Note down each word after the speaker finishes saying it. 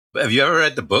Have you ever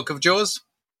read the book of Jaws?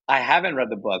 I haven't read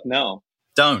the book, no.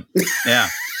 Don't. Yeah.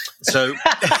 So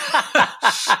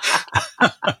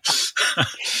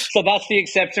So that's the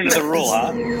exception to the rule,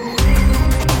 huh?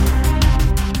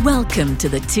 Welcome to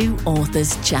the Two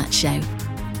Authors Chat Show,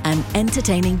 an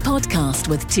entertaining podcast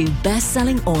with two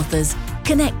best-selling authors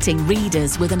connecting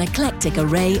readers with an eclectic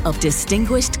array of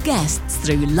distinguished guests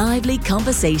through lively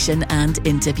conversation and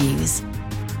interviews.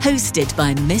 Hosted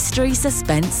by mystery,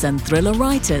 suspense and thriller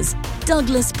writers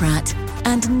Douglas Pratt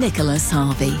and Nicholas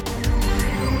Harvey.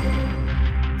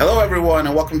 Hello, everyone,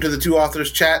 and welcome to the Two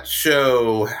Authors Chat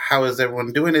Show. How is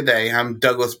everyone doing today? I'm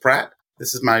Douglas Pratt.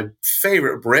 This is my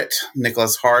favorite Brit,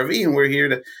 Nicholas Harvey, and we're here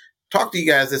to talk to you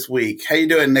guys this week. How you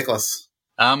doing, Nicholas?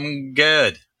 I'm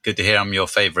good. Good to hear I'm your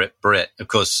favorite Brit. Of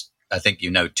course, I think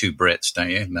you know two Brits,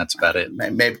 don't you? And that's about it.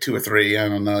 Maybe two or three. I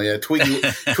don't know. Yeah, Twiggy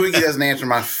doesn't answer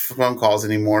my phone calls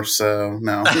anymore, so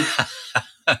no.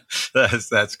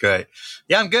 That's great.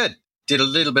 Yeah, I'm good. Did a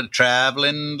little bit of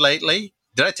traveling lately.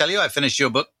 Did I tell you I finished your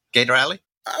book, Gator Alley?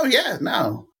 Oh, yeah,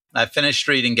 no. I finished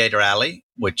reading Gator Alley,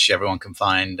 which everyone can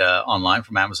find online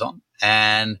from Amazon.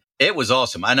 And it was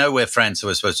awesome. I know we're friends, so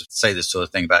we're supposed to say this sort of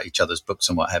thing about each other's books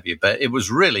and what have you, but it was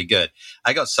really good.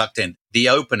 I got sucked in. The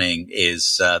opening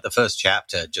is the first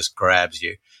chapter just grabs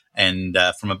you. And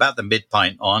from about the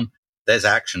midpoint on, there's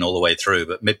action all the way through.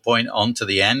 But midpoint on to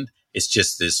the end, it's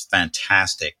just this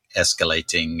fantastic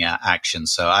escalating action.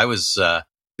 So I was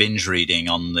binge reading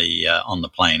on the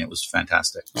plane. It was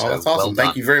fantastic. Oh, that's awesome. Well,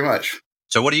 thank you very much.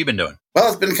 So what have you been doing? Well,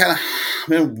 it's been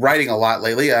been writing a lot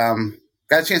lately.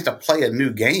 Got a chance to play a new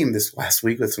game this last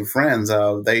week with some friends.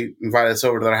 They invited us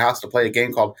over to their house to play a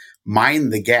game called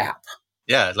Mind the Gap.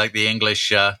 Yeah, like the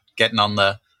English getting on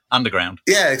the underground.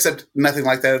 Yeah, except nothing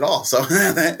like that at all. So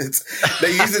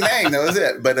they use the name, that was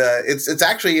it. But it's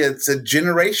a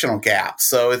generational gap.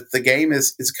 So the game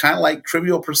is kind of like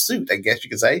Trivial Pursuit, I guess you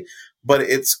could say. But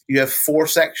you have four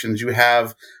sections. You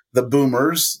have the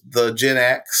boomers, the Gen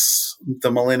X, the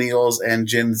millennials, and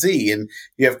Gen Z. And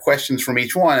you have questions from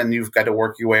each one, and you've got to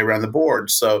work your way around the board.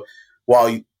 So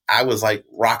while I was like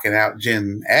rocking out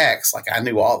Gen X, like I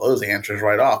knew all those answers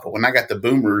right off. But when I got the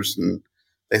boomers and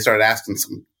they started asking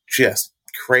some just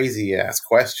crazy ass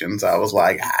questions, I was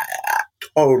like,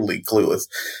 totally clueless.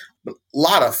 But a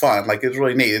lot of fun. Like, it's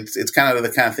really neat. It's kind of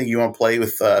the kind of thing you want to play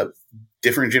with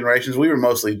different generations. We were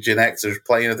mostly Gen Xers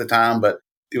playing at the time, but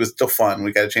it was still fun.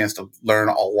 We got a chance to learn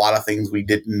a lot of things we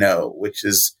didn't know, which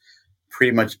is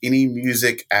pretty much any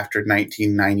music after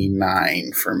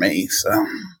 1999 for me. So,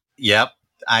 yep,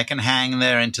 I can hang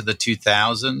there into the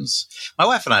 2000s. My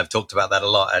wife and I have talked about that a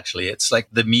lot, actually. It's like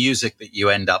the music that you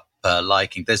end up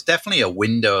liking. There's definitely a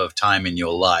window of time in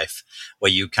your life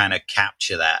where you kind of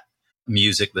capture that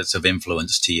music that's of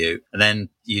influence to you. And then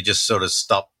you just sort of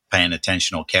stop paying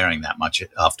attention or caring that much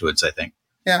afterwards, I think.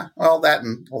 Yeah, well, that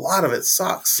and a lot of it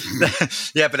sucks.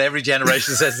 Yeah, but every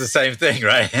generation says the same thing,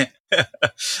 right?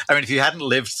 I mean, if you hadn't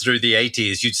lived through the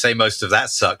 80s, you'd say most of that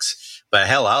sucks. But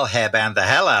hell, I'll hairband the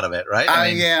hell out of it,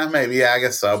 right? Yeah, maybe. Yeah, I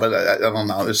guess so. But I don't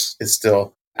know. It's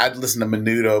still, I'd listen to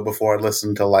Menudo before I'd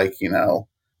listen to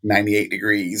 98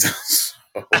 Degrees.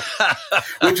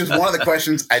 Which is one of the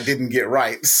questions I didn't get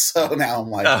right. So now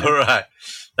I'm like, oh, right.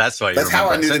 That's why. That's how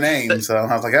I knew the name. So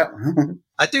I was like, oh.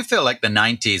 I do feel like the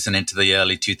 90s and into the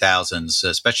early 2000s,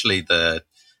 especially the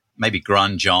maybe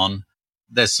grunge on,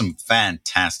 there's some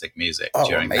fantastic music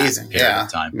during amazing. That period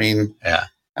of time. I mean,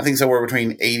 I think somewhere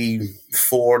between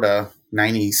 84 to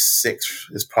 96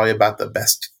 is probably about the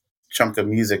best chunk of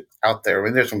music out there. I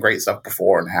mean, there's some great stuff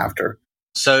before and after.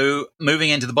 So moving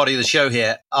into the body of the show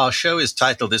here, our show is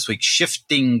titled this week,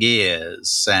 Shifting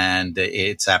Gears. And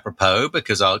it's apropos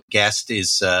because our guest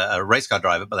is a race car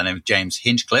driver by the name of James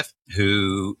Hinchcliffe,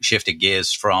 who shifted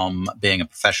gears from being a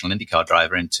professional IndyCar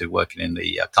driver into working in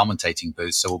the commentating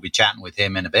booth. So we'll be chatting with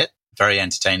him in a bit. Very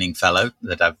entertaining fellow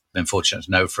that I've been fortunate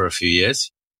to know for a few years.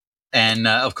 And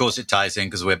of course, it ties in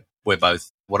because we're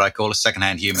both what I call a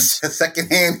secondhand human. A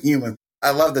secondhand human. I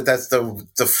love that that's the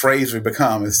phrase we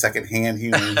become is secondhand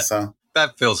human. So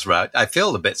that feels right. I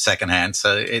feel a bit secondhand,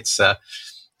 so it's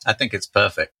I think it's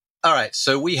perfect. All right,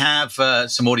 so we have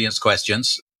some audience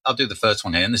questions. I'll do the first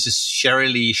one here, and this is Sherry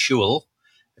Lee Schul,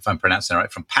 if I'm pronouncing it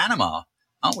right, from Panama.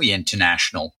 Aren't we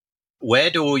international? Where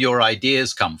do all your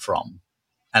ideas come from?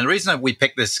 And the reason that we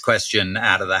picked this question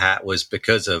out of the hat was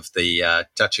because of the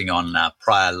touching on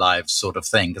prior lives sort of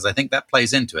thing, because I think that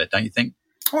plays into it, don't you think?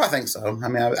 Oh, I think so. I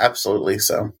mean, absolutely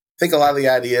so. I think a lot of the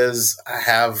ideas I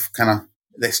have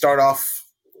they start off,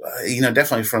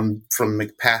 definitely from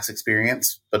past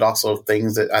experience, but also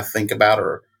things that I think about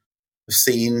or have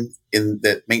seen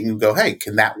that make me go, hey,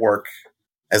 can that work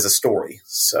as a story?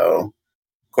 So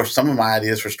Of course, some of my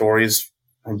ideas for stories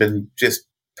have been just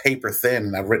paper thin,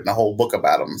 and I've written a whole book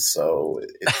about them. So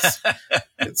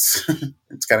it's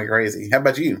it's kind of crazy. How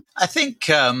about you? I think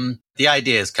the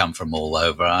ideas come from all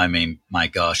over. I mean, my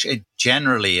gosh,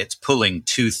 generally it's pulling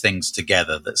two things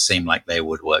together that seem like they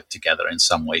would work together in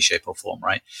some way, shape, or form,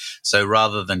 right? So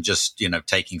rather than just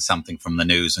taking something from the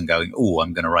news and going, "Oh,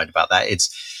 I'm going to write about that,"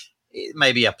 it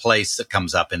may be a place that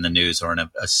comes up in the news or in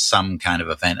some kind of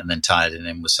event, and then tie it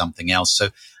in with something else.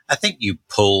 So I think you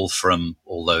pull from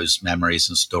all those memories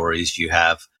and stories you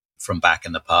have from back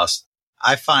in the past.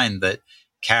 I find that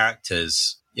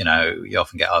characters, you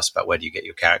often get asked about where do you get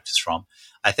your characters from.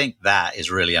 I think that is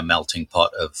really a melting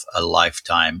pot of a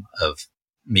lifetime of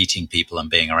meeting people and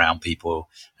being around people.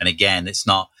 And again,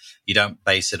 you don't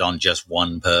base it on just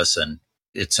one person.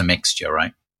 It's a mixture,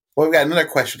 right? Well, we've got another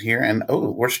question here, and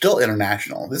we're still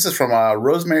international. This is from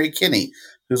Rosemary Kinney,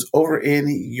 who's over in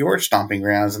your stomping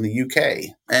grounds in the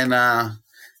UK. And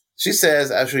she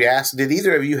says, as we asked, did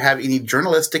either of you have any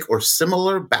journalistic or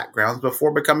similar backgrounds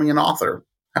before becoming an author?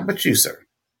 How about you, sir?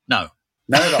 No.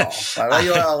 Not at all.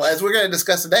 Well, as we're going to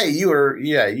discuss today, you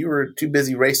were too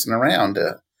busy racing around.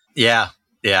 Yeah.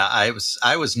 I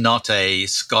was not a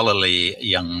scholarly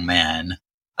young man.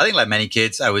 I think like many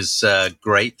kids, I was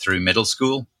great through middle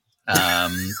school.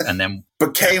 And then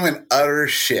became an utter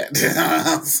shit.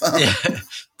 Yeah,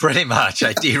 pretty much.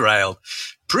 I derailed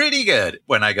pretty good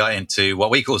when I got into what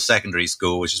we call secondary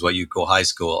school, which is what you call high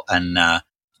school. And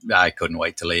I couldn't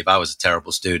wait to leave. I was a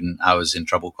terrible student. I was in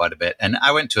trouble quite a bit. And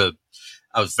I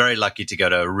was very lucky to go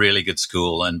to a really good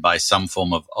school. And by some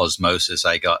form of osmosis,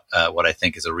 I got what I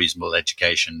think is a reasonable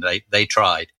education. They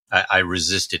tried. I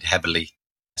resisted heavily.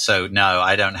 So no,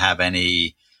 I don't have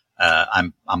any.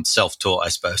 I'm self-taught, I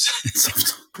suppose.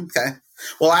 Okay.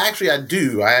 Well, I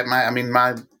do. I have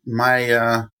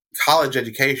my college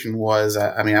education was,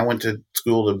 I went to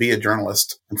school to be a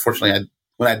journalist. Unfortunately,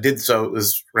 when I did so, it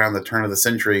was around the turn of the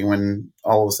century when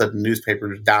all of a sudden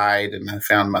newspapers died, and I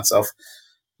found myself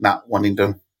not wanting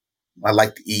to. I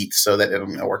like to eat, so that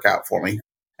didn't work out for me.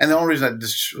 And the only reason I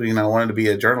just, wanted to be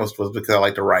a journalist was because I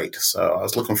like to write. So I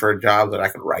was looking for a job that I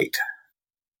could write.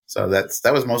 So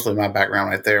that was mostly my background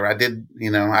right there. I did,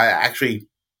 I actually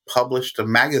published a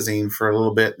magazine for a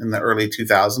little bit in the early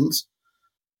 2000s.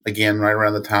 Again, right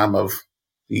around the time of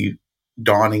the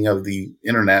dawning of the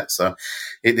internet. So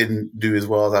it didn't do as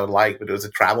well as I would like, but it was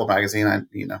a travel magazine.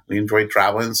 We enjoyed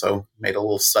traveling. So made a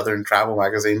little Southern travel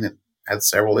magazine that had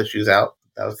several issues out.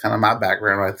 That was kind of my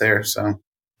background right there. So.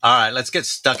 All right, let's get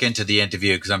stuck into the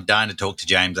interview because I'm dying to talk to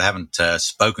James. I haven't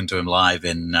spoken to him live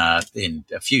in a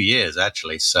few years,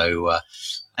 actually. So,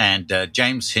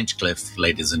 James Hinchcliffe,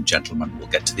 ladies and gentlemen, we'll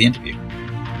get to the interview.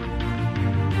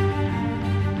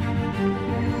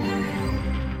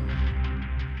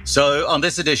 So on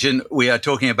this edition, we are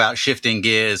talking about shifting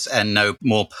gears, and no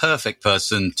more perfect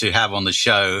person to have on the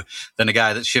show than a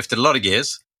guy that shifted a lot of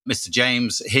gears, Mr.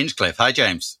 James Hinchcliffe. Hi,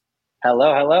 James.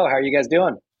 Hello. How are you guys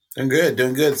doing? Doing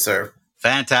good, sir.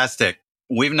 Fantastic.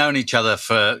 We've known each other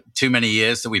for too many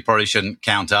years that we probably shouldn't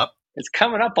count up. It's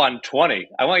coming up on 20.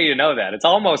 I want you to know that. It's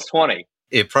almost 20.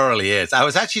 It probably is. I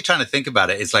was actually trying to think about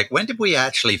it. It's like, when did we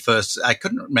actually first, I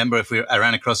couldn't remember if I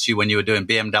ran across you when you were doing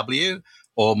BMW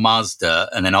or Mazda,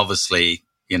 and then obviously,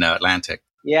 Atlantic.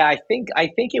 Yeah, I think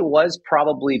it was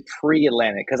probably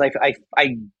pre-Atlantic, because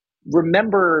I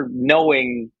remember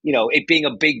knowing, it being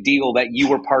a big deal that you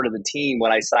were part of the team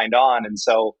when I signed on. And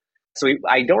so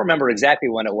I don't remember exactly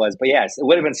when it was, but yes, it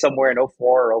would have been somewhere in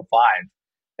 04 or 05.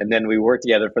 And then we worked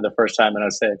together for the first time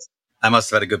in 06. I must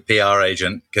have had a good PR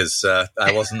agent because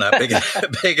I wasn't that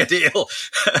big a deal.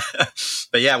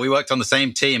 But yeah, we worked on the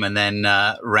same team, and then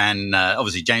ran,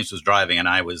 obviously James was driving and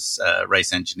I was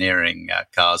race engineering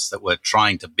cars that were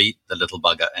trying to beat the little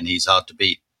bugger, and he's hard to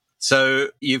beat. So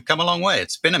you've come a long way.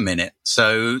 It's been a minute.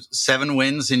 So 7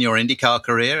 wins in your IndyCar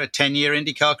career, a 10-year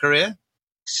IndyCar career?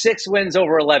 6 wins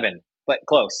over 11, but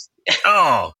close.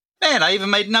 Oh, man, I even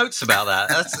made notes about that.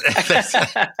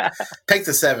 Take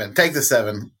the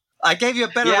 7. I gave you a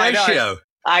better ratio.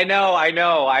 I know.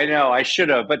 I should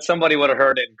have, but somebody would have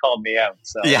heard it and called me out.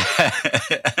 So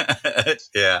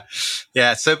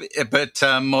yeah. So, but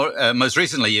most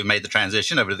recently, you've made the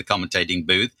transition over to the commentating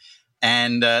booth,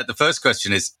 and the first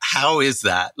question is, how is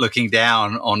that looking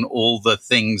down on all the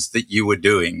things that you were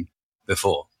doing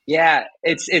before? Yeah,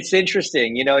 it's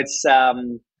interesting. It's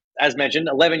as mentioned,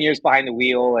 11 years behind the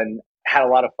wheel, and had a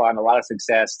lot of fun, a lot of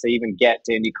success. To even get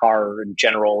to IndyCar in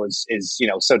general is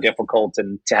so difficult,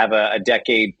 and to have a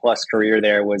decade plus career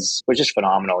there was just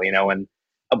phenomenal, and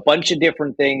a bunch of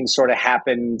different things sort of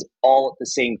happened all at the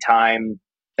same time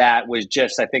that was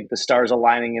just, I think, the stars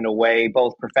aligning in a way,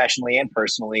 both professionally and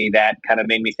personally, that kind of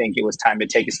made me think it was time to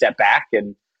take a step back.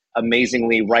 And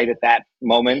amazingly, right at that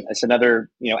moment, it's another,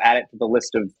 add it to the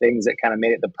list of things that kind of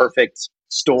made it the perfect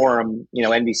storm.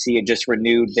 NBC had just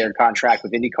renewed their contract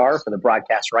with IndyCar for the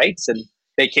broadcast rights. And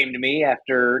they came to me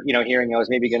after, hearing I was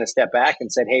maybe going to step back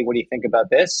and said, "Hey, what do you think about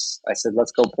this?" I said,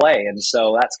 "Let's go play." And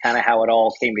so that's kind of how it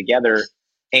all came together.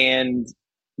 And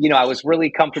I was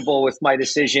really comfortable with my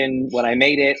decision when I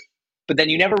made it, but then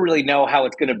you never really know how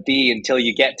it's going to be until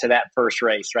you get to that first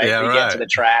race, right? Yeah, you get to the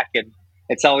track, and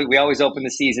we always open the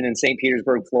season in St.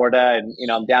 Petersburg, Florida,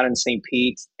 and I'm down in St.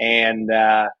 Pete. And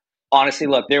honestly,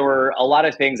 look, there were a lot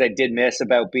of things I did miss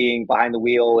about being behind the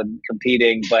wheel and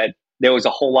competing, but there was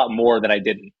a whole lot more that I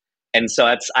didn't. And so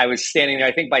I was standing there.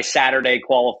 I think by Saturday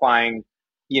qualifying,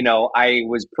 I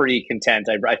was pretty content.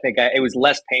 I think it was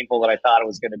less painful than I thought it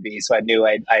was going to be. So I knew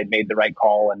I had made the right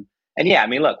call. And yeah, I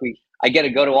mean, look, I get to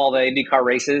go to all the IndyCar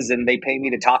races and they pay me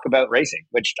to talk about racing,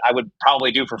 which I would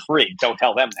probably do for free. Don't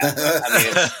tell them that.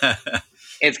 I mean,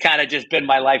 it's kind of just been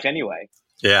my life anyway.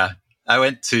 Yeah. I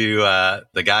went to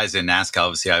the guys in NASCAR.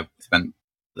 Obviously, I spent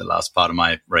the last part of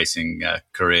my racing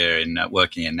career in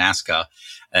working in NASCAR.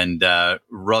 And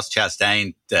Ross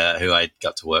Chastain, who I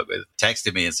got to work with,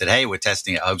 texted me and said, "Hey, we're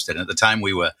testing at Homestead." And at the time,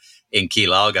 we were in Key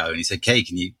Largo. And he said, "Kay,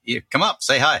 can you come up,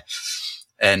 say hi?"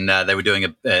 And they were doing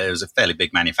it was a fairly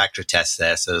big manufacturer test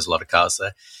there, so there's a lot of cars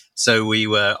there. So we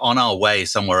were on our way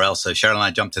somewhere else. So Cheryl and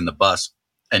I jumped in the bus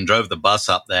and drove the bus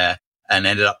up there and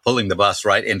ended up pulling the bus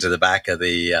right into the back of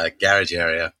the garage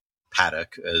area,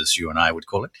 paddock, as you and I would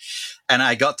call it. And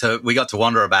we got to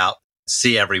wander about,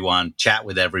 see everyone, chat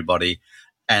with everybody.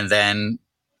 And then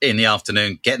in the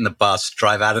afternoon, get in the bus,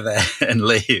 drive out of there and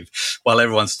leave while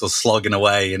everyone's still slogging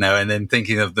away, and then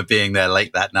thinking of being there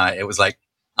late that night. It was like,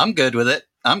 I'm good with it.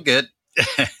 I'm good.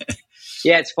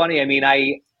 Yeah, it's funny. I mean,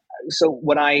 so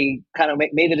when I kind of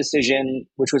made the decision,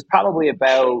 which was probably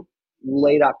about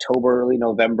late October, early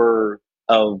November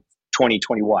of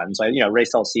 2021. So I,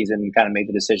 raced all season, kind of made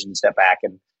the decision to step back.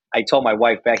 And I told my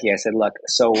wife, Becky, I said, "Look,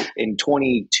 so in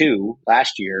 22,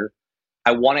 last year,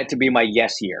 I want it to be my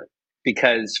yes year,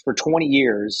 because for 20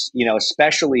 years,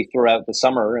 especially throughout the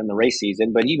summer and the race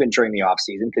season, but even during the off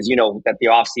season, because that the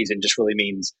off season just really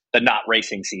means the not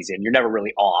racing season. You're never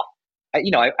really off.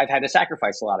 I've had to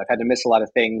sacrifice a lot. I've had to miss a lot of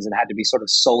things and had to be sort of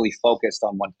solely focused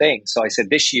on one thing. So I said,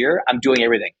 this year, I'm doing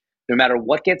everything. No matter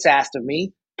what gets asked of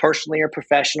me, personally or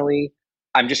professionally,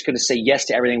 I'm just going to say yes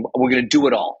to everything. We're going to do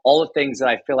it all the things that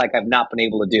I feel like I've not been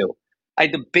able to do. I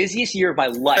had the busiest year of my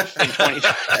life in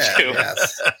 2022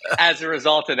 as a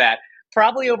result of that.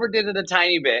 Probably overdid it a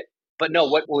tiny bit. But no,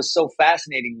 what was so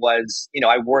fascinating was,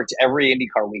 I worked every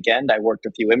IndyCar weekend. I worked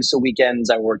a few IMSA weekends.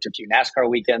 I worked a few NASCAR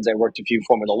weekends. I worked a few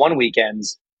Formula One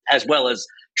weekends, as well as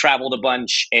traveled a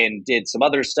bunch and did some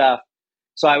other stuff.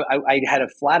 So I had a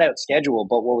flat out schedule.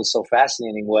 But what was so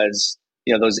fascinating was,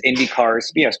 those IndyCars,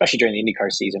 especially during the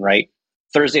IndyCar season, right?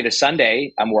 Thursday to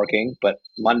Sunday, I'm working, but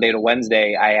Monday to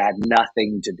Wednesday, I had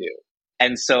nothing to do.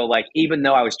 And so, even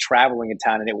though I was traveling a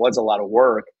ton and it was a lot of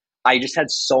work, I just had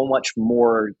so much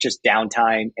more just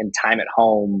downtime and time at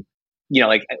home,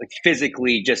 like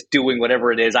physically just doing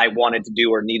whatever it is I wanted to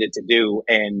do or needed to do.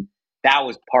 And that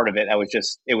was part of it.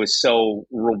 It was so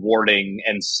rewarding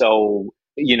and so,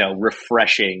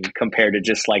 refreshing compared to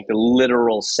just like the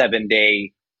literal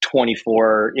 7-day,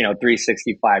 24,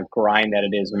 365 grind that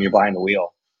it is when you're behind the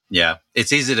wheel. Yeah.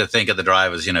 It's easy to think of the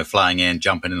drivers, flying in,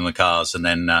 jumping in the cars and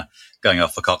then going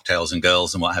off for cocktails and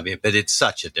girls and what have you. But it's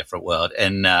such a different world.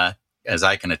 And as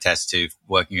I can attest to,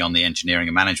 working on the engineering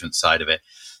and management side of it,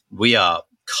 we are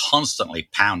constantly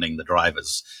pounding the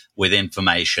drivers with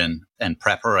information and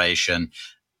preparation,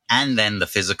 and then the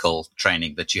physical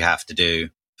training that you have to do,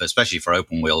 especially for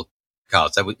open wheel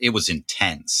cars. It was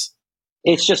intense.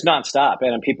 It's just nonstop.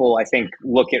 And people, I think,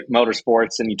 look at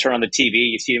motorsports and you turn on the TV,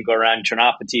 you see them go around, you turn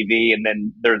off the TV, and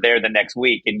then they're there the next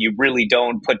week. And you really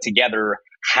don't put together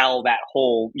how that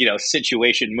whole,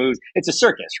 situation moves. It's a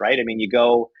circus, right? I mean, you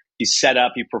go, you set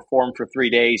up, you perform for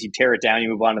 3 days, you tear it down, you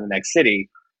move on to the next city.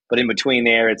 But in between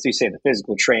there, it's, you say, the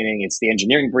physical training, it's the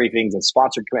engineering briefings, it's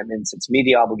sponsor commitments, it's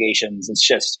media obligations.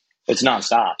 It's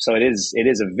nonstop. So it is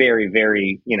a very,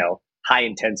 very, high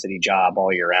intensity job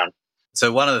all year round.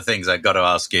 So one of the things I've got to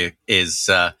ask you is,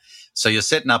 so you're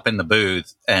sitting up in the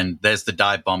booth and there's the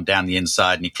dive bomb down the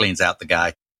inside and he cleans out the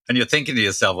guy. And you're thinking to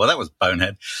yourself, well, that was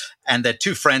bonehead. And they're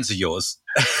two friends of yours.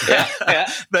 Yeah.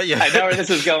 I know where this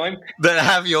is going. That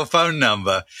have your phone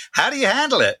number. How do you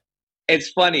handle it? It's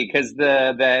funny because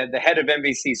the head of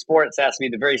NBC Sports asked me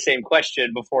the very same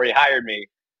question before he hired me.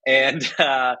 And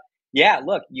Yeah,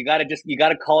 look, you got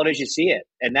to call it as you see it,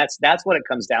 and that's what it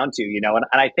comes down to, And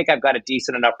I think I've got a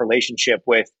decent enough relationship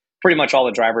with pretty much all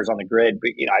the drivers on the grid.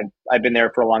 But I've been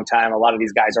there for a long time. A lot of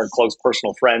these guys are close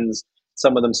personal friends.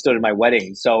 Some of them stood at my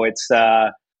wedding, so it's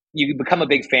you become a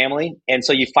big family, and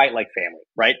so you fight like family,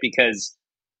 right? Because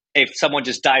if someone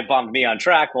just dive bombed me on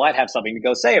track, well, I'd have something to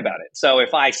go say about it. So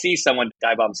if I see someone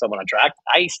dive bomb someone on track,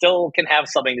 I still can have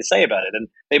something to say about it. And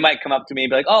they might come up to me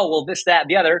and be like, oh, well, this, that, and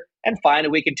the other. And fine,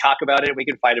 and we can talk about it. We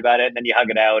can fight about it. And then you hug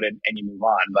it out and you move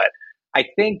on. But I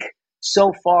think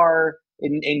so far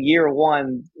in year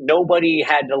one, nobody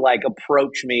had to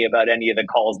approach me about any of the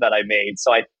calls that I made.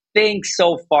 So I think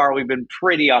so far we've been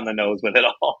pretty on the nose with it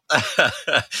all.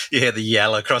 You hear the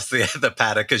yell across the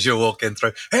paddock as you're walking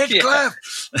through. Hinchcliffe!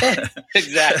 Yeah.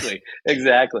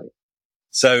 Exactly.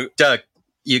 So, Doug,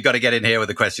 you got to get in here with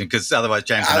a question because otherwise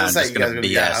James and I are just going to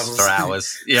BS for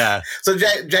hours. Yeah. So,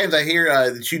 James, I hear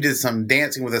that you did some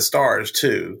Dancing with the Stars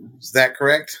too. Is that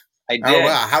correct? I did. Oh,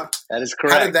 wow. That is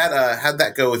correct. How did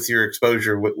that go with your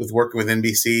exposure with working with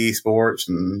NBC Sports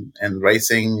and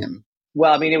racing? And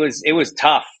well, I mean, it was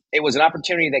tough. It was an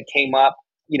opportunity that came up.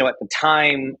 At the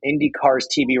time, IndyCar's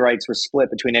TV rights were split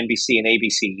between NBC and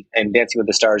ABC, and Dancing with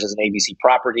the Stars is an ABC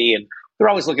property, and they're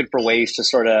always looking for ways to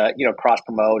sort of, cross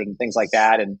promote and things like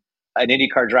that. And an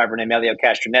IndyCar driver named Elio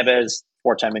Castroneves,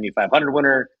 4-time Indy 500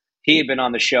 winner, he had been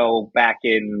on the show back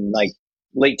in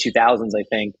late 2000s, I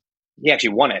think. He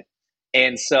actually won it,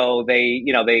 and so they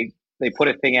put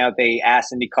a thing out. They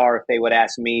asked IndyCar if they would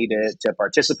ask me to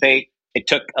participate. It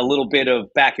took a little bit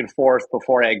of back and forth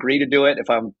before I agreed to do it. If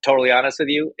I'm totally honest with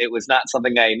you, it was not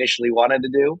something I initially wanted to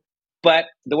do. But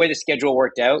the way the schedule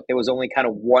worked out, there was only kind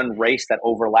of one race that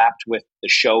overlapped with the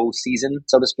show season,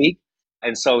 so to speak.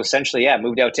 And so essentially, I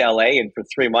moved out to LA, and for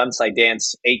 3 months, I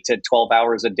danced 8 to 12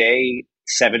 hours a day,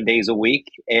 7 days a week,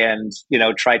 and,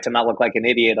 tried to not look like an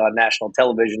idiot on national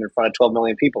television in front of 12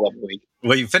 million people every week.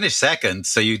 Well, you finished second,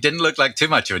 so you didn't look like too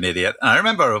much of an idiot. And I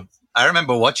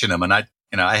remember watching them, and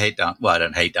I hate dance. Well, I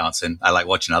don't hate dancing. I like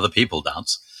watching other people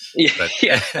dance. Yeah, but.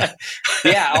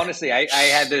 yeah. Honestly, I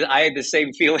had the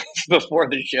same feelings before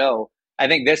the show. I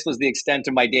think this was the extent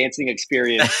of my dancing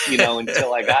experience,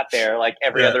 until I got there, like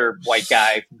every other white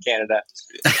guy from Canada,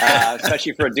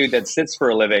 especially for a dude that sits for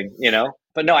a living,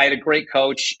 But no, I had a great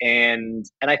coach, and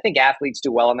I think athletes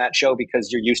do well on that show because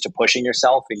you're used to pushing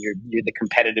yourself, and you're the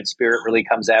competitive spirit really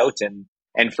comes out,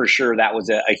 and for sure that was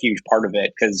a huge part of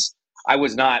it because I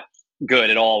was not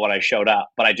good at all when I showed up,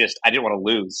 but I didn't want to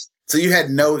lose. So you had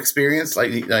no experience,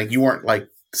 like you weren't like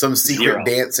some secret Zero.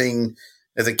 Dancing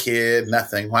as a kid,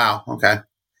 nothing. Wow. Okay.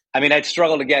 I mean, I'd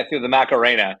struggle to get through the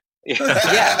Macarena.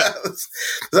 Yeah,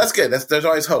 that's good. There's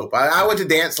always hope. I went to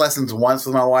dance lessons once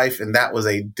with my wife, and that was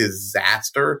a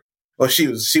disaster. Well, she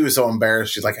was so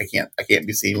embarrassed. She's like, I can't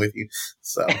be seen with you.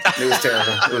 So it was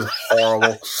terrible. It was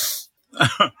horrible.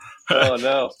 Oh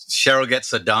no! Cheryl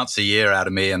gets a dance a year out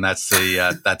of me, and that's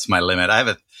my limit. I have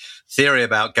a theory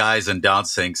about guys and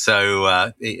dancing.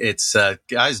 So it's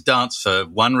guys dance for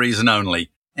one reason only,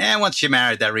 and once you're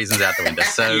married, that reason's out the window.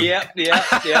 So yep.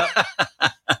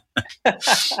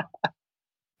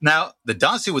 Now, the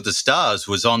Dancing with the Stars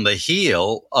was on the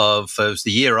heel of it was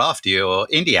the year after your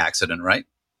Indy accident, right?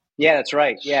 Yeah, that's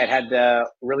right. Yeah, it had a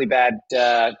really bad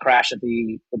crash at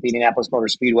the Indianapolis Motor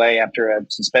Speedway after a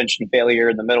suspension failure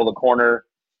in the middle of the corner,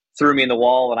 threw me in the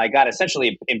wall, and I got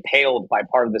essentially impaled by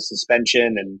part of the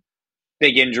suspension and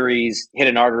big injuries, hit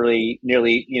an artery,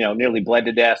 nearly bled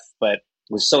to death, but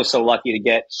was so lucky to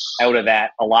get out of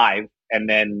that alive. And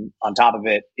then on top of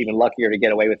it, even luckier to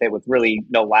get away with it with really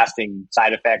no lasting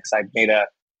side effects. I made a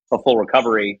full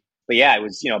recovery. But yeah, it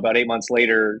was, about 8 months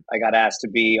later, I got asked to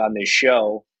be on this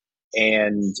show.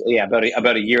 And yeah,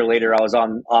 about a year later, I was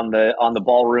on the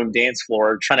ballroom dance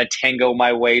floor trying to tango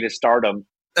my way to stardom.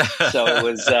 So it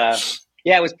was,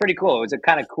 it was pretty cool. It was a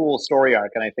kind of cool story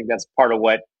arc. And I think that's part of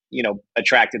what,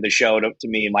 attracted the show to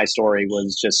me and my story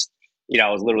was just, I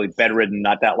was literally bedridden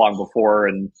not that long before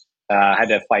and had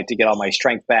to fight to get all my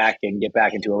strength back and get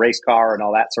back into a race car and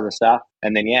all that sort of stuff.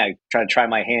 And then, try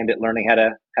my hand at learning how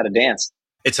to dance.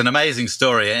 It's an amazing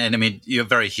story. And I mean, you're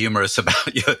very humorous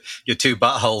about your two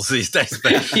buttholes these days.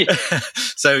 But,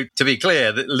 so to be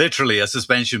clear, literally a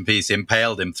suspension piece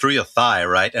impaled him through your thigh,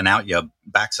 right? And out your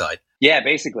backside. Yeah,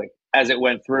 basically. As it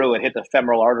went through, it hit the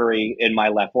femoral artery in my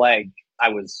left leg. I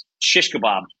was shish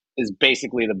kebabbed is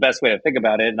basically the best way to think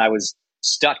about it. And I was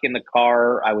stuck in the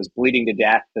car. I was bleeding to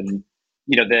death. And,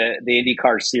 the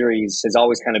IndyCar series has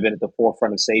always kind of been at the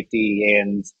forefront of safety.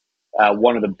 And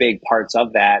one of the big parts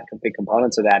of that, big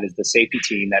components of that is the safety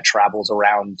team that travels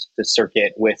around the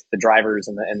circuit with the drivers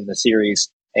and the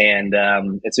series. And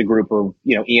it's a group of,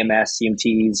 EMS,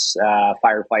 EMTs,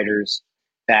 firefighters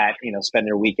that, spend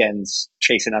their weekends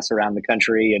chasing us around the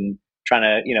country and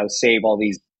trying to, save all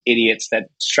these idiots that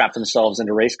strap themselves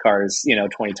into race cars,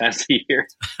 20 times a year.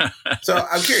 So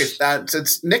I'm curious,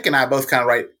 since Nick and I both kind of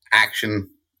write action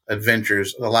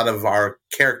adventures, a lot of our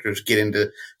characters get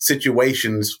into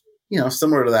situations,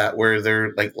 similar to that, where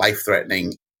they're like life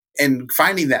threatening, and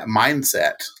finding that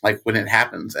mindset, like when it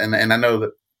happens. And I know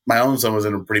that my own son was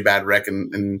in a pretty bad wreck,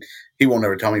 and he won't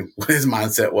ever tell me what his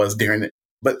mindset was during it.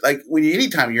 But like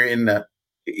anytime you're in the,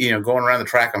 going around the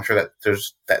track, I'm sure that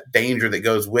there's that danger that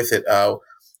goes with it.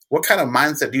 What kind of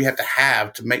mindset do you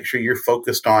have to make sure you're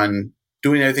focused on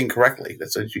doing everything correctly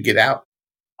so that you get out?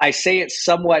 I say it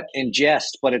somewhat in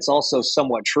jest, but it's also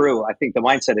somewhat true. I think the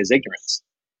mindset is ignorance.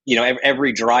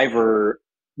 Every driver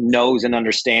knows and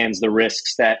understands the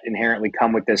risks that inherently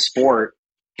come with this sport.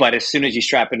 But as soon as you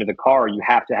strap into the car, you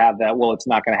have to have that, well, it's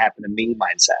not going to happen to me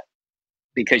mindset,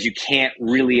 because you can't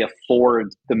really afford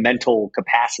the mental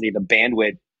capacity, the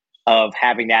bandwidth of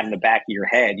having that in the back of your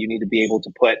head. You need to be able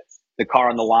to put the car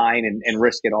on the line and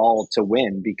risk it all to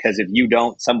win, because if you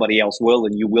don't, somebody else will,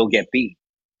 and you will get beat.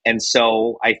 And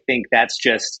so I think that's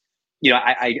just,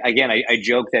 I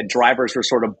joke that drivers were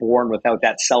sort of born without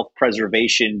that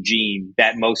self-preservation gene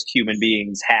that most human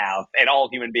beings have, and all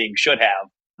human beings should have.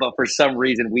 But for some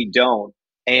reason we don't.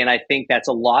 And I think that's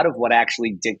a lot of what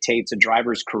actually dictates a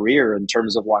driver's career in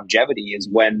terms of longevity, is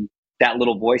when that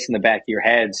little voice in the back of your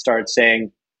head starts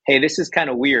saying, hey, this is kind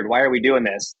of weird. Why are we doing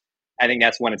this? I think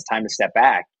that's when it's time to step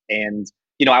back. And,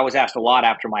 I was asked a lot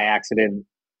after my accident,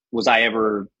 was I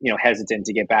ever, hesitant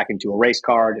to get back into a race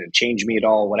car? Did it change me at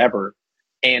all? Whatever.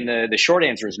 And the short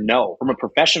answer is no. From a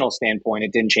professional standpoint,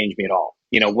 it didn't change me at all.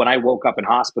 When I woke up in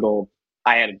hospital,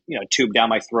 I had a tube down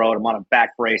my throat. I'm on a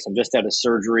back brace. I'm just out of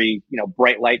surgery.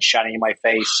 Bright lights shining in my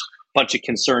face. Bunch of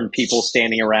concerned people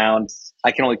standing around.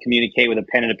 I can only communicate with a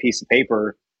pen and a piece of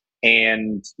paper.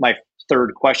 And my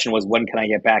third question was, when can I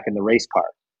get back in the race car?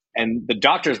 And the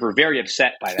doctors were very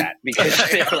upset by that, because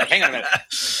they were like, hang on a minute.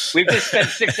 We've just spent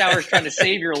 6 hours trying to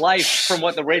save your life from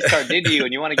what the race car did to you,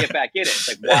 and you want to get back in it.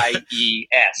 It's like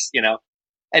YES,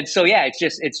 And so, yeah,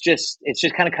 it's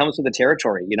just kind of comes with the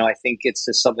territory. I think it's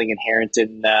just something inherent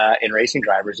in racing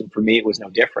drivers. And for me, it was no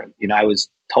different. I was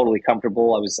totally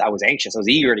comfortable. I was anxious. I was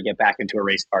eager to get back into a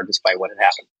race car despite what had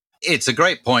happened. It's a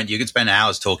great point. You could spend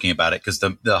hours talking about it, because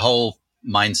the whole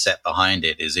mindset behind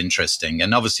it is interesting.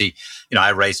 And obviously, I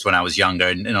raced when I was younger,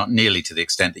 and not nearly to the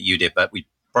extent that you did, but we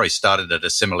probably started at a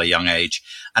similar young age.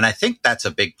 And I think that's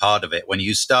a big part of it. When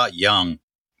you start young,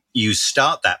 you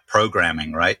start that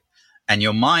programming, right? And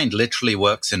your mind literally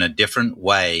works in a different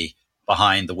way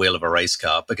behind the wheel of a race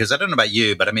car. Because I don't know about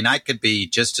you, but I could be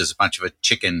just as much of a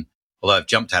chicken, although I've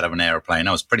jumped out of an airplane.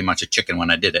 I was pretty much a chicken when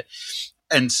I did it.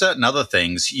 And certain other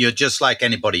things, you're just like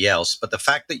anybody else. But the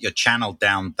fact that you're channeled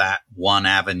down that one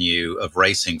avenue of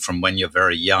racing from when you're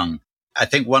very young, I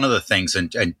think one of the things,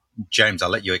 and James, I'll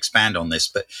let you expand on this,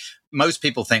 but most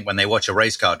people think when they watch a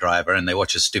race car driver and they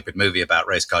watch a stupid movie about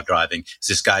race car driving,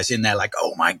 this guy's in there like,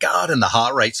 oh my God, and the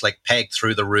heart rate's like pegged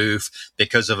through the roof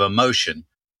because of emotion.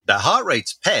 The heart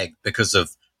rate's pegged because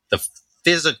of the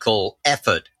physical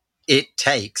effort it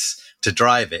takes to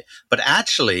drive it. But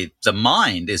actually, the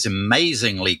mind is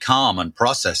amazingly calm and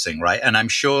processing, right? And I'm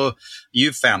sure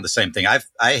you've found the same thing.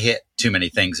 I hit too many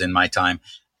things in my time.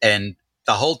 And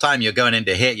the whole time you're going in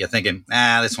to hit, you're thinking,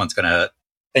 this one's going to hurt.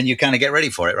 And you kind of get ready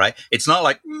for it, right? It's not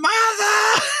like,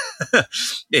 mother!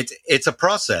 It's a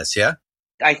process, yeah?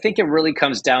 I think it really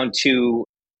comes down to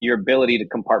your ability to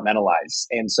compartmentalize.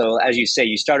 And so, as you say,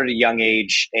 you started at a young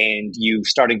age and you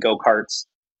started go-karts,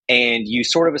 and you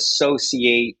sort of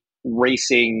associate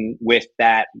racing with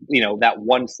that, that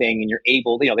one thing, and you're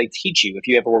able, they teach you, if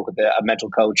you ever work with a mental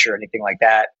coach or anything like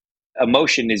that,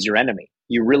 emotion is your enemy.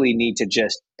 You really need to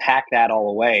just pack that all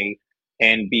away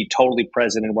and be totally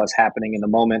present in what's happening in the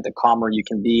moment. The calmer you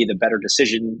can be, the better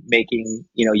decision making,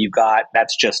 you've got.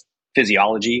 That's just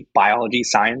physiology, biology,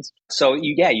 science. So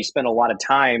you spend a lot of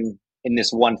time in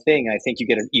this one thing. And I think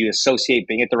you associate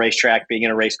being at the racetrack, being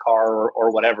in a race car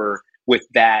or whatever, with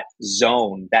that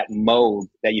zone, that mode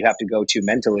that you have to go to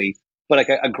mentally. But like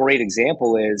a great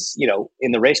example is,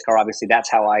 in the race car, obviously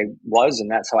that's how I was, and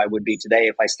that's how I would be today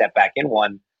if I step back in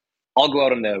one. I'll go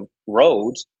out on the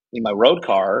road in my road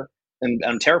car, and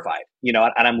I'm terrified, and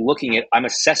I'm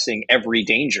assessing every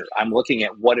danger. I'm looking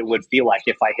at what it would feel like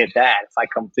if I hit that, if I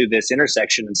come through this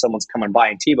intersection and someone's coming by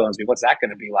and T-bones me, what's that going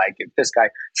to be like? If this guy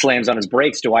slams on his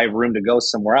brakes, do I have room to go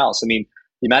somewhere else?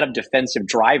 The amount of defensive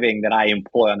driving that I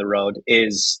employ on the road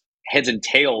is heads and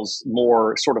tails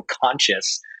more sort of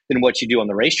conscious than what you do on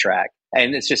the racetrack.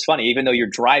 And it's just funny, even though you're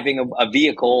driving a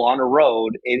vehicle on a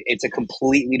road, it's a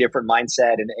completely different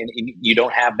mindset, and you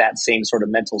don't have that same sort of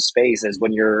mental space as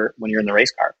when you're in the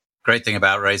race car. Great thing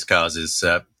about race cars is,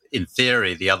 in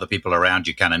theory, the other people around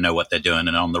you kind of know what they're doing,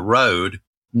 and on the road,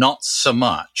 not so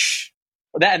much.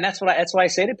 That's what I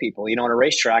say to people. On a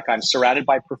racetrack, I'm surrounded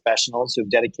by professionals who've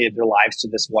dedicated their lives to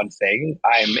this one thing.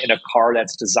 I'm in a car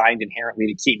that's designed inherently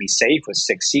to keep me safe with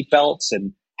 6 seatbelts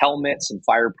and helmets and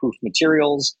fireproof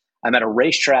materials. I'm at a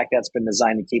racetrack that's been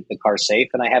designed to keep the car safe,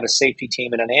 and I have a safety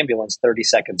team and an ambulance 30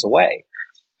 seconds away.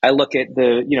 I look at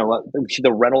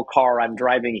the rental car I'm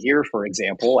driving here, for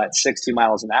example, at 60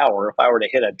 miles an hour. If I were to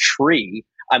hit a tree,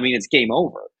 it's game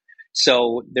over.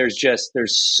 So there's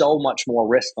so much more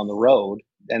risk on the road.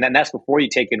 And then that's before you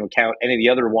take into account any of the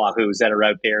other wahoos that are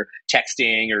out there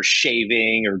texting or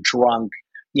shaving or drunk,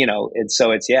 And so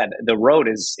the road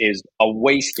is a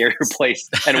way scarier place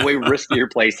and a way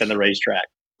riskier place than the racetrack.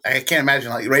 I can't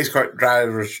imagine like race car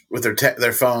drivers with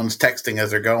their phones texting as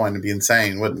they're going. It'd be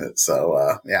insane, wouldn't it?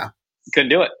 So, yeah. Couldn't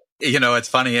do it. It's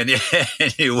funny, and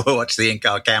you watch the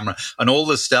in-car camera and all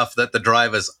the stuff that the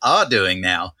drivers are doing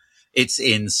now. It's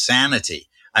insanity.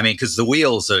 Because the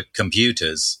wheels are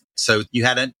computers. So you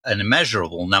had an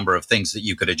immeasurable number of things that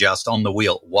you could adjust on the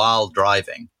wheel while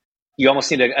driving. You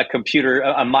almost need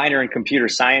a minor in computer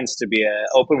science to be an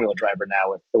open wheel driver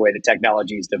now with the way the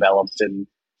technology is developed. And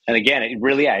again, it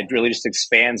really just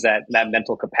expands that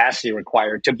mental capacity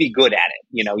required to be good at it.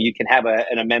 You can have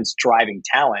an immense driving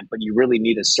talent, but you really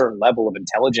need a certain level of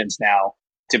intelligence now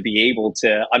to be able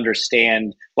to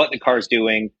understand what the car's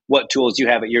doing, what tools you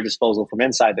have at your disposal from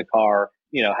inside the car,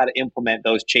 how to implement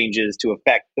those changes to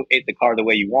affect the car the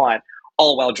way you want,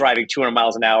 all while driving 200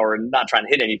 miles an hour and not trying to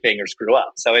hit anything or screw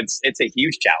up. So it's a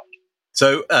huge challenge.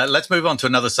 So let's move on to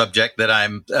another subject that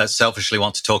I'm selfishly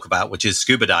want to talk about, which is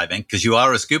scuba diving, because you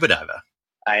are a scuba diver.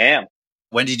 I am.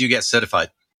 When did you get certified?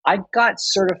 I got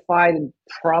certified in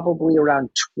probably around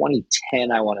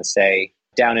 2010, I want to say,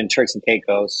 down in Turks and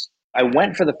Caicos. I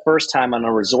went for the first time on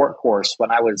a resort course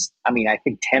when I was, I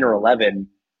think 10 or 11.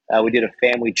 We did a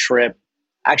family trip.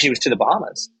 Actually, it was to the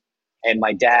Bahamas. And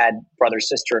my dad, brother,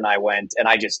 sister, and I went, and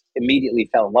I just immediately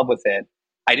fell in love with it.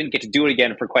 I didn't get to do it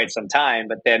again for quite some time,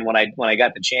 but then when I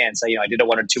got the chance, I did it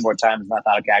 1 or 2 more times, and I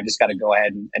thought, okay, I just got to go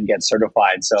ahead and get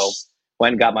certified. So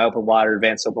went and got my open water,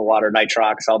 advanced open water,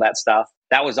 nitrox, all that stuff.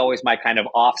 That was always my kind of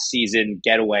off-season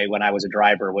getaway when I was a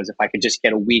driver, was if I could just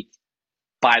get a week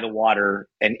by the water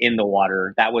and in the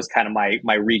water. That was kind of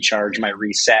my recharge, my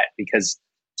reset, because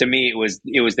to me it was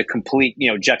the complete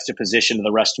juxtaposition to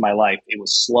the rest of my life. It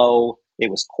was slow,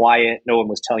 it was quiet, no one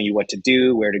was telling you what to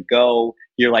do, where to go.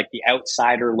 You're like the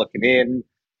outsider looking in,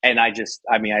 and I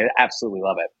absolutely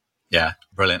love it. Yeah,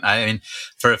 brilliant.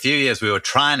 For a few years we were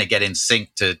trying to get in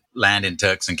sync to land in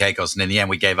Turks and Caicos, and in the end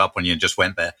we gave up when you just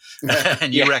went there.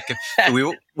 And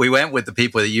we went with the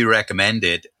people that you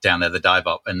recommended down there, the dive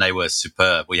up, and they were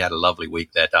superb. We had a lovely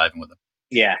week there diving with them.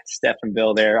 Yeah, Steph and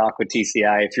Bill there, Aqua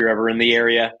TCI. If you're ever in the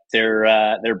area,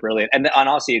 they're brilliant. And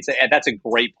honestly, that's a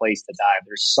great place to dive.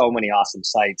 There's so many awesome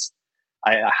sites.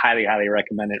 I highly, highly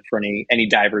recommend it for any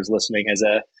divers listening as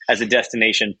a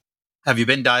destination. Have you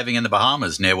been diving in the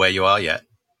Bahamas near where you are yet?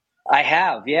 I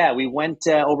have, yeah. We went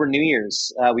over New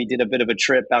Year's. We did a bit of a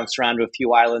trip, bounced around to a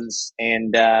few islands,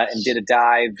 and did a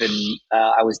dive. And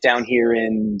I was down here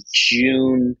in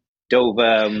June, dove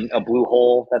a blue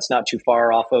hole that's not too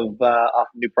far off of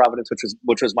New Providence,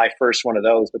 which was my first one of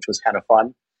those, which was kind of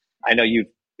fun. I know you've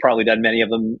probably done many of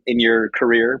them in your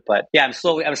career, but yeah, I'm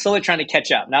slowly trying to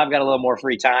catch up. Now I've got a little more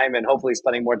free time, and hopefully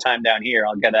spending more time down here,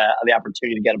 I'll get the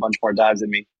opportunity to get a bunch more dives in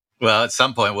me. Well, at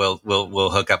some point we'll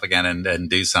hook up again and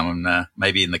do some,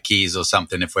 maybe in the Keys or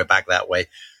something if we're back that way,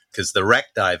 because the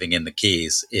wreck diving in the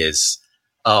Keys is,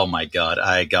 oh my God,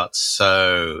 I got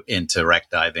so into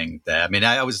wreck diving there.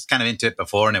 I was kind of into it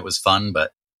before and it was fun,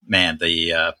 but man,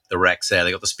 the wrecks there,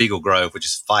 they got the Spiegel Grove, which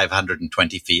is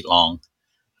 520 feet long.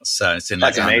 So it's in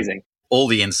that's amazing. All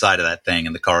the inside of that thing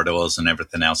and the corridors and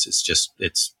everything else.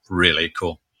 It's really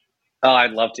cool. Oh,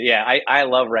 I'd love to. Yeah, I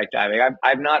love wreck diving.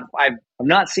 I've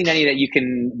not seen any that you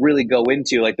can really go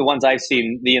into. Like the ones I've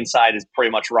seen, the inside is pretty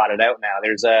much rotted out now.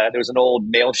 There's an old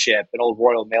mail ship, an old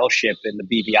Royal Mail ship in the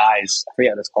BVI's. I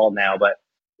forget what it's called now, but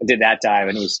I did that dive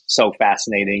and it was so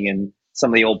fascinating. And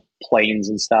some of the old planes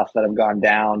and stuff that have gone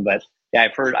down. But yeah,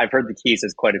 I've heard the Keys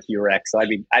has quite a few wrecks, so I'd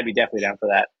be definitely down for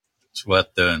that. It's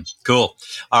worth doing. Cool.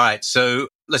 All right, so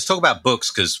let's talk about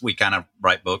books, because we kind of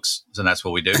write books, and that's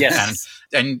what we do. Yes.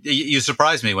 And you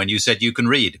surprised me when you said you can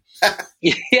read.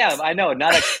 Yeah, I know.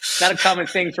 Not a common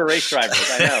thing for race drivers.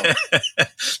 I know.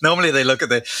 Normally they look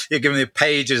at you're giving the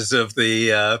pages of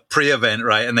the pre-event,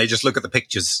 right? And they just look at the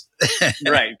pictures.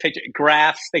 Right.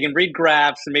 Graphs. They can read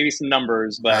graphs and maybe some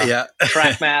numbers, but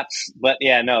track maps. But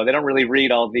yeah, no, they don't really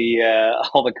read all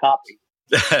the copy.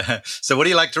 So what do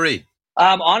you like to read?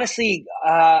 Honestly,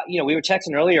 we were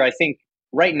texting earlier. I think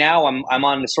right now I'm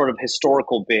on the sort of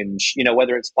historical binge,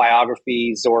 whether it's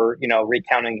biographies or,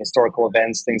 recounting historical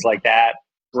events, things like that.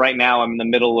 Right now I'm in the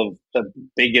middle of the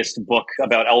biggest book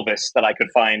about Elvis that I could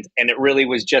find. And it really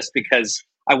was just because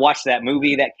I watched that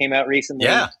movie that came out recently.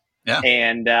 Yeah.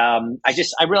 And I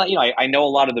realized, I know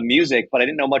a lot of the music, but I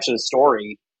didn't know much of the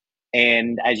story.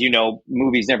 And as you know,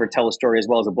 movies never tell a story as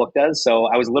well as a book does. So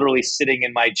I was literally sitting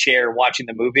in my chair watching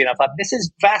the movie, and I thought, this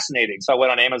is fascinating. So I went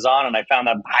on Amazon and I found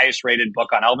the highest rated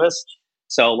book on Elvis.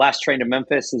 So Last Train to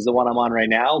Memphis is the one I'm on right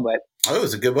now. But it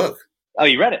was a good book. Oh,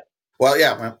 you read it? Well,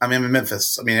 yeah. I'm in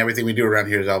Memphis. I mean, everything we do around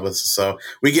here is Elvis. So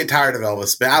we get tired of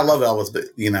Elvis. But I love Elvis, but,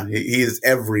 he is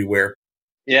everywhere.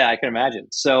 Yeah, I can imagine.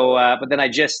 So, but then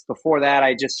before that,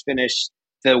 I just finished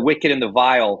The Wicked and the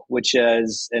Vile, which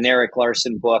is an Erik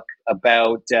Larson book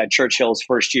about Churchill's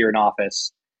first year in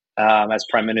office as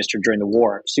prime minister during the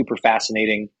war. Super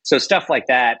fascinating. So stuff like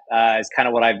that is kind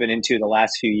of what I've been into the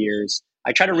last few years.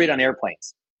 I try to read on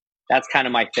airplanes. That's kind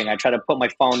of my thing. I try to put my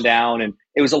phone down, and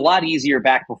it was a lot easier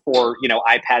back before,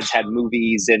 iPads had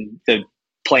movies and the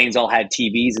planes all had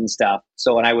TVs and stuff.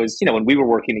 So when I was, when we were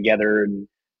working together in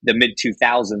the mid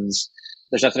 2000s,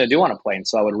 there's nothing to do on a plane,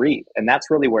 so I would read. And that's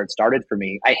really where it started for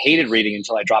me. I hated reading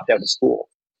until I dropped out of school.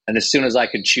 And as soon as I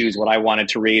could choose what I wanted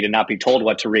to read and not be told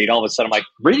what to read, all of a sudden I'm like,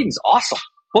 reading's awesome.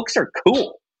 Books are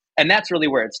cool. And that's really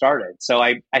where it started. So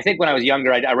I think when I was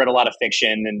younger, I read a lot of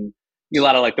fiction and a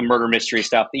lot of like the murder mystery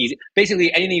stuff.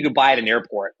 Basically anything you could buy at an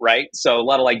airport, right? So a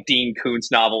lot of like Dean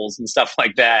Koontz novels and stuff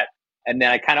like that. And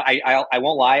then I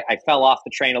won't lie, I fell off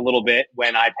the train a little bit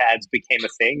when iPads became a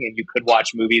thing and you could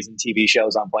watch movies and TV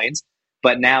shows on planes.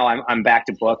 But now I'm back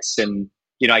to books, and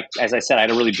as I said, I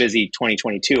had a really busy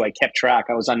 2022. I kept track.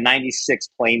 I was on 96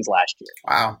 planes last year.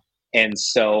 Wow! And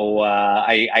so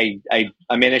I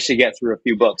managed to get through a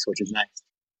few books, which is nice.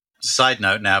 Side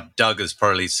note: now Doug is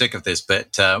probably sick of this,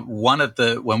 but when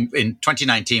in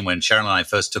 2019, when Cheryl and I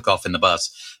first took off in the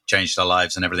bus, changed our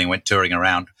lives and everything, went touring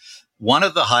around. One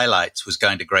of the highlights was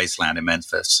going to Graceland in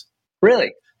Memphis.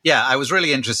 Really? Yeah, I was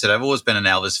really interested. I've always been an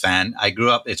Elvis fan.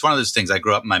 It's one of those things, I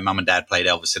grew up, my mum and dad played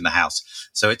Elvis in the house.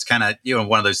 So it's kind of,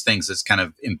 one of those things that's kind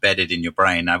of embedded in your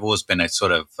brain. I've always been a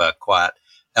sort of quiet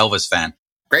Elvis fan.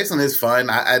 Graceland is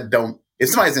fun. If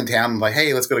somebody's in town, I'm like,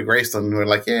 hey, let's go to Graceland. And we're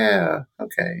like, yeah,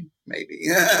 okay, maybe.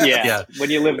 Yeah.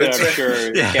 When you live there, I'm sure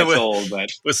it gets old,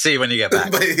 but we'll see when you get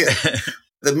back. But, yeah.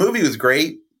 The movie was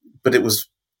great, but it was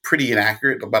pretty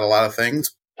inaccurate about a lot of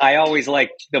things. I always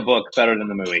liked the book better than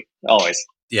the movie. Always.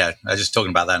 Yeah, I was just talking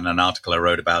about that in an article I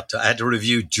wrote about. I had to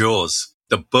review Jaws,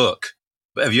 the book.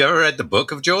 Have you ever read the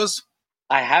book of Jaws?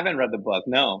 I haven't read the book,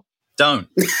 no. Don't.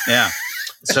 Yeah.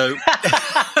 So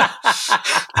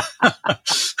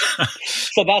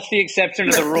So that's the exception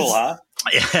to the rule, huh?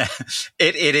 Yeah,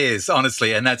 it is,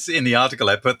 honestly. And that's in the article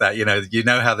I put that, you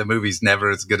know how the movie's never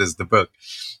as good as the book.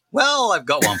 Well, I've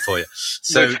got one for you.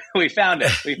 So we found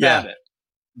it. We found it.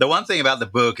 The one thing about the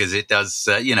book is it does,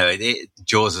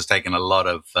 Jaws has taken a lot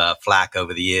of flack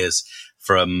over the years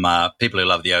from people who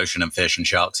love the ocean and fish and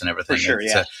sharks and everything. For sure,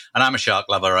 yeah. And I'm a shark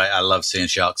lover. Right? I love seeing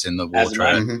sharks in the water.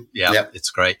 Mm-hmm. Yeah, yep.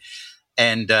 It's great.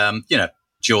 And,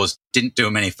 Jaws didn't do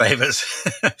him any favors,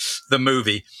 the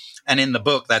movie. And in the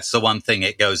book, that's the one thing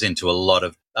it goes into a lot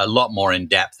more in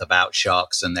depth about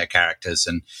sharks and their characters.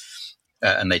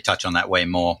 And they touch on that way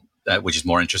more, which is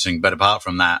more interesting. But apart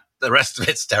from that, the rest of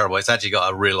it's terrible. It's actually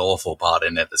got a real awful part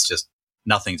in it that's just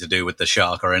nothing to do with the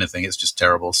shark or anything. It's just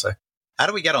terrible. So how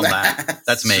do we get on that?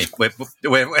 That's me.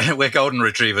 We're golden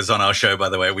retrievers on our show, by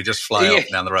the way. We just fly off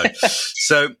down the road.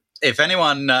 So if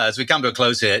anyone, as we come to a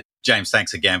close here, James,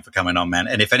 thanks again for coming on, man.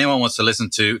 And if anyone wants to listen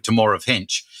to more of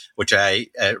Hinch, which I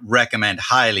recommend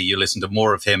highly, you listen to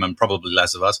more of him and probably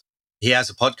less of us. He has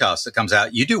a podcast that comes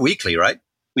out. You do weekly, right?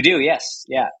 We do, yes.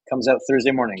 Yeah. Comes out Thursday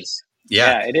mornings.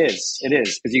 Yeah, it is. It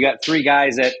is. Because you got three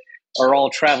guys that are all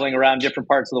traveling around different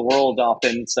parts of the world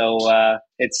often. So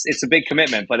it's a big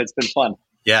commitment, but it's been fun.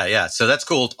 Yeah, yeah. So that's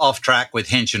called Off Track with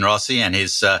Hinch and Rossi. And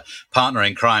his partner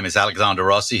in crime is Alexander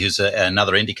Rossi, who's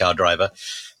another IndyCar driver,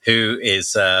 who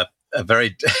is a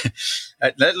very,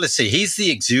 let's see, he's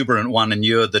the exuberant one and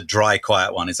you're the dry,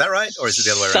 quiet one. Is that right? Or is it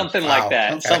the other way around? Something like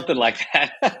that. Okay. Something like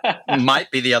that.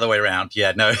 Might be the other way around.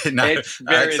 Yeah, no. It's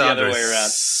very the other way around.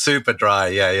 Super dry.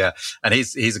 Yeah. And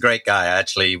he's a great guy. I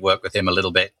actually worked with him a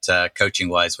little bit coaching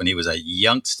wise when he was a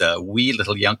youngster, a wee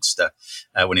little youngster,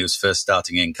 when he was first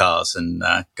starting in cars and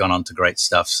gone on to great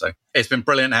stuff. So it's been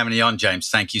brilliant having you on, James.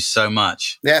 Thank you so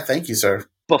much. Yeah, thank you, sir.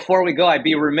 Before we go, I'd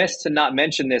be remiss to not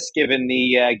mention this, given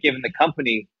the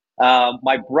company.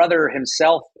 My brother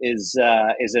himself is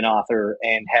an author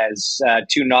and has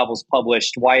 2 novels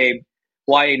published, YA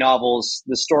novels.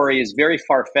 The story is very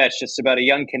far-fetched. It's about a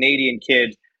young Canadian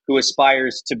kid who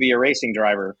aspires to be a racing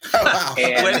driver. Oh, wow.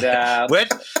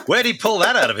 And where'd he pull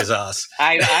that out of his ass?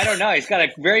 I don't know. He's got a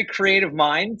very creative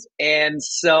mind, and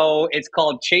so it's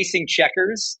called Chasing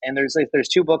Checkers. And there's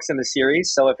 2 books in the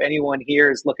series. So if anyone here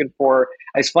is looking for,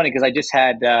 it's funny because I just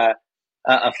had a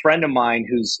friend of mine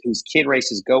whose kid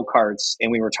races go-karts,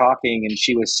 and we were talking, and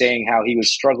she was saying how he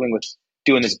was struggling with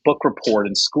doing this book report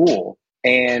in school.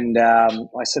 And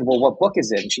I said, well, what book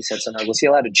is it? And she said, so was he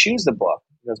allowed to choose the book?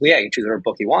 He goes, well, yeah, he can choose whatever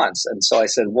book he wants. And so I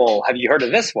said, well, have you heard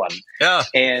of this one? Yeah.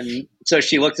 And so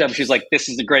she looked up and she's like, this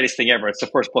is the greatest thing ever. It's the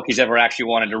first book he's ever actually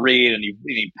wanted to read. And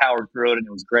he powered through it and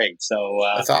it was great. So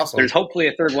that's awesome. There's hopefully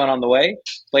a 3rd one on the way.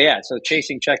 But yeah, so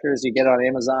Chasing Checkers, you get on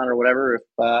Amazon or whatever.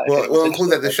 We'll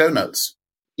include that in the show notes.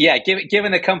 Yeah,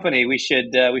 given the company, we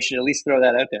should at least throw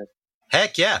that out there.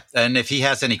 Heck yeah. And if he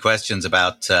has any questions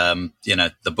about,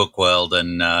 the book world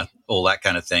and all that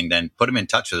kind of thing, then put him in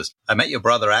touch with us. I met your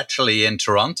brother actually in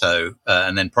Toronto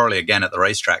and then probably again at the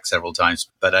racetrack several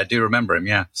times, but I do remember him.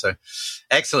 Yeah. So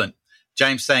excellent.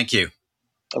 James, thank you.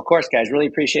 Of course, guys. Really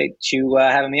appreciate you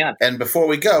having me on. And before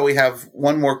we go, we have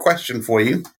one more question for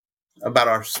you about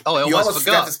our... Oh, I almost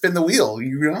forgot to spin the wheel.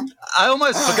 You know? I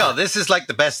almost forgot. This is like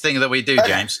the best thing that we do,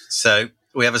 James. So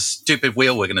we have a stupid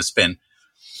wheel we're going to spin.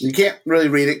 You can't really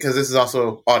read it because this is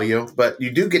also audio, but you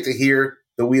do get to hear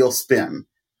the wheel spin.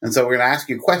 And so we're going to ask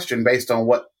you a question based on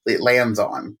what it lands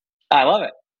on. I love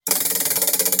it.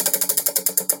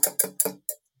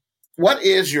 What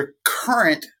is your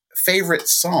current favorite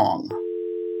song?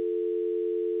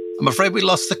 I'm afraid we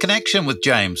lost the connection with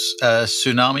James.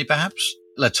 Tsunami, perhaps?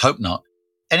 Let's hope not.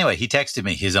 Anyway, he texted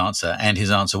me his answer, and his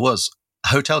answer was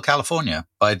Hotel California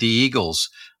by the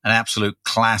Eagles, an absolute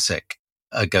classic.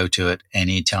 A go-to at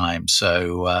any time.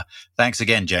 So thanks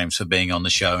again, James, for being on the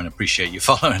show and appreciate you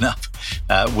following up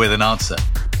with an answer.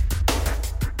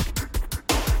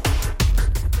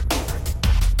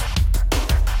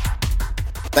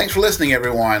 Thanks for listening,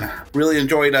 everyone. Really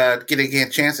enjoyed getting a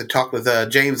chance to talk with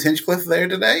James Hinchcliffe there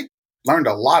today. Learned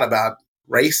a lot about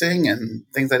racing and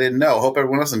things I didn't know. Hope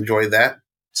everyone else enjoyed that.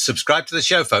 Subscribe to the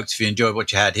show, folks. If you enjoyed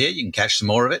what you had here, you can catch some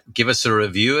more of it. Give us a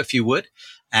review if you would.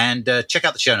 And check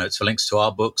out the show notes for links to our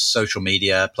books, social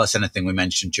media, plus anything we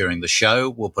mentioned during the show.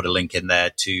 We'll put a link in there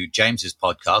to James's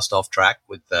podcast, Off Track,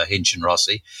 with Hinch and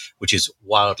Rossi, which is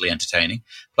wildly entertaining.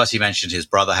 Plus, he mentioned his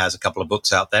brother has a couple of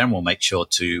books out there, and we'll make sure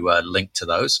to link to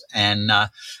those. And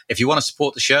if you want to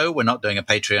support the show, we're not doing a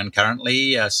Patreon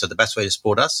currently, so the best way to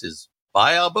support us is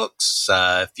buy our books.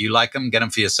 If you like them, get them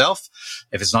for yourself.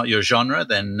 If it's not your genre,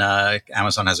 then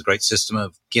Amazon has a great system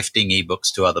of gifting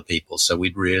ebooks to other people. So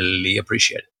we'd really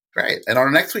appreciate it. Great. And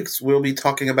on next week's, we'll be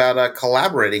talking about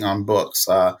collaborating on books,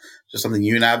 just something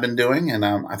you and I have been doing. And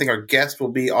I think our guest will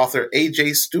be author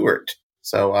A.J. Stewart.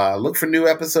 So look for new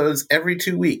episodes every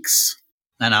 2 weeks.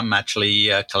 And I'm actually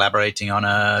collaborating on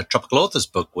a Tropical Authors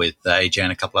book with A.J.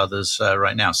 and a couple others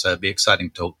right now. So it'd be exciting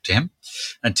to talk to him.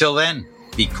 Until then,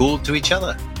 be cool to each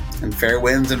other. And fair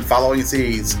winds and following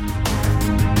seas.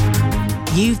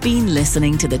 You've been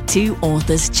listening to the Two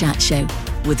Authors Chat Show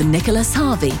with Nicholas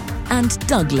Harvey and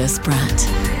Douglas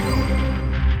Pratt.